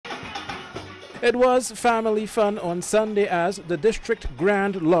It was family fun on Sunday as the District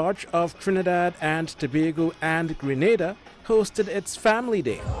Grand Lodge of Trinidad and Tobago and Grenada hosted its Family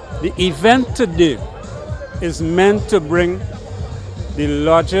Day. The event today is meant to bring the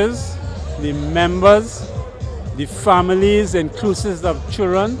lodges, the members, the families, inclusive of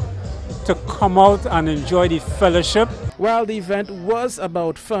children, to come out and enjoy the fellowship. While the event was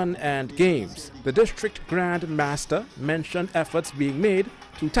about fun and games, the District Grand Master mentioned efforts being made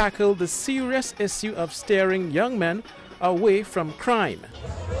to tackle the serious issue of steering young men away from crime.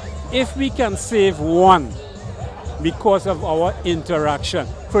 If we can save one because of our interaction,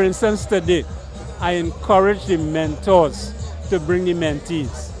 for instance today, I encourage the mentors to bring the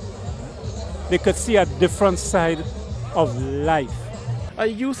mentees. They could see a different side of life. A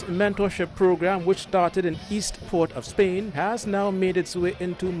youth mentorship program which started in East Port of Spain has now made its way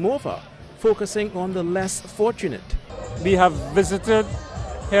into Morvant, focusing on the less fortunate. We have visited,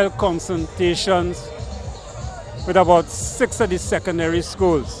 held consultations with about 6 of the secondary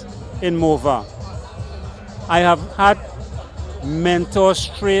schools in Morvant. I have had mentors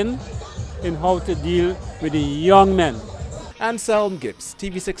trained in how to deal with the young men. Anselm Gibbs,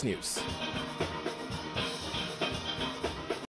 TV6 News.